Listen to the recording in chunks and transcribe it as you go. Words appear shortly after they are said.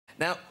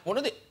Now, one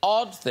of the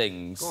odd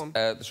things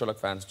the Sherlock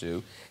fans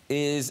do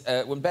is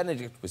when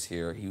Benedict was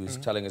here, he was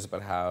telling us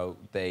about how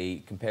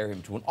they compare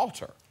him to an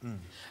otter.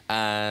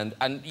 And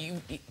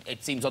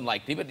it seems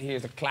unlikely, but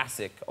here's a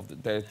classic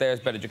of there's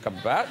Benedict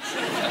Cumberbatch,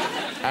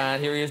 and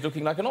here he is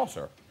looking like an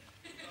otter.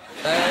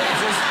 It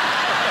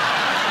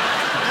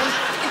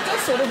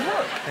does sort of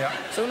work. Yeah.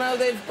 So now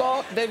they've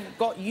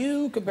got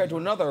you compared to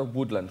another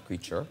woodland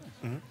creature.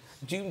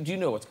 Do you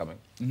know what's coming?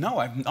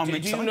 No,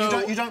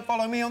 you don't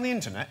follow me on the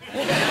internet?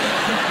 What's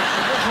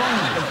wrong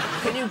with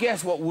you? Can you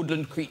guess what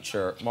woodland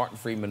creature Martin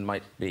Freeman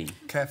might be?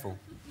 Careful.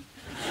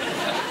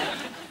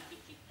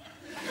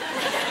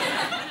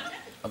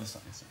 Other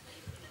side.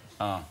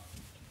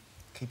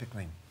 Keep it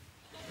clean.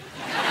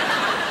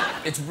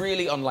 It's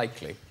really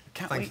unlikely.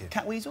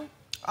 Cat weasel?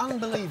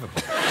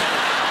 Unbelievable.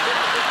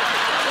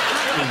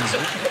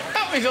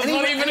 That weasel's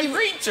not even a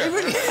creature.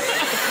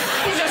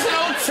 He's just an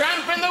old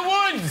tramp in the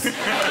woods.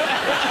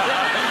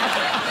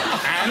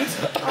 And?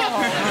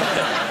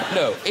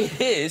 No,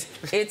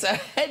 it's a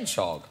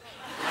hedgehog.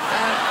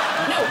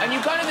 No, and you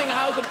kind of think,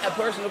 how could a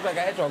person look like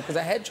a hedgehog? Because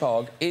a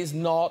hedgehog is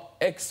not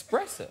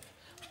expressive.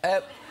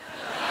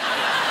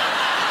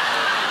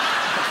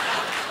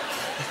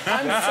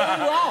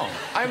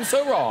 I'm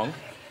so wrong.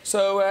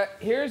 So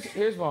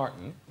here's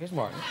Martin. Here's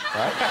Martin,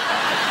 right?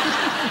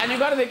 And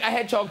you've got to think a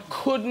hedgehog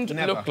couldn't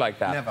look like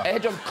that. Never. A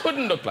hedgehog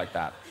couldn't look like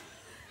that.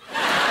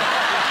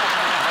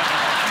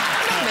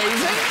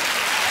 Amazing.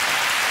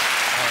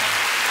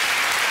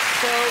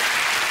 So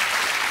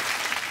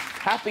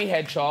happy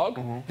hedgehog.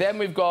 Then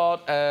we've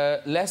got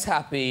less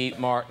happy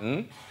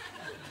Martin.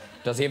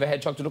 Does he have a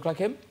hedgehog to look like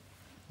him?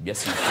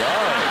 Yes, he does.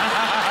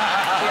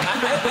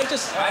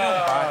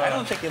 I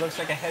don't think he looks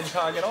like a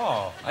hedgehog at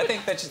all. I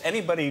think that's just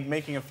anybody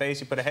making a face,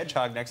 you put a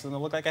hedgehog next to them,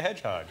 they'll look like a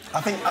hedgehog.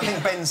 I think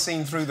Ben's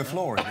seen through the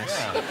floor in this.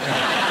 Yeah.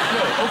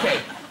 No,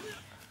 OK.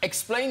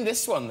 Explain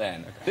this one,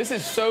 then. This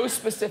is so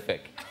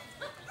specific.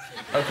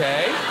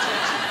 OK?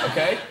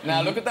 OK?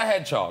 Now, look at the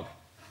hedgehog.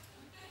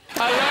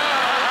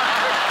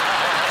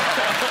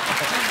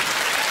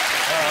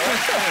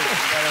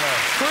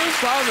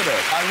 Proof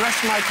positive. I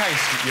rest my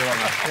case, Your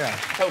Honour.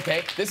 Yeah.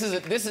 OK, this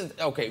is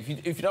OK.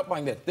 If you don't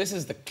mind this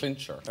is the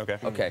clincher. OK.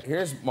 OK.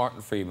 Here's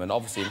Martin Freeman,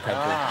 obviously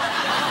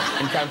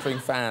encountering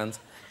fans,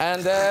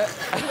 and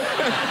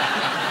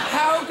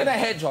how can a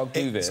hedgehog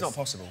do this? It's not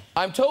possible.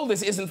 I'm told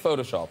this isn't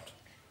photoshopped.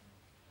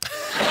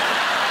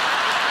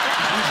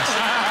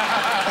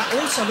 It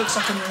also looks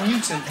like a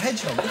mutant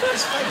hedgehog. Look at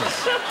his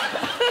face.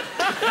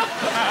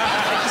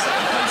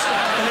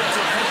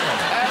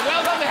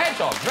 Well done, the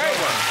hedgehog. Very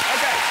well.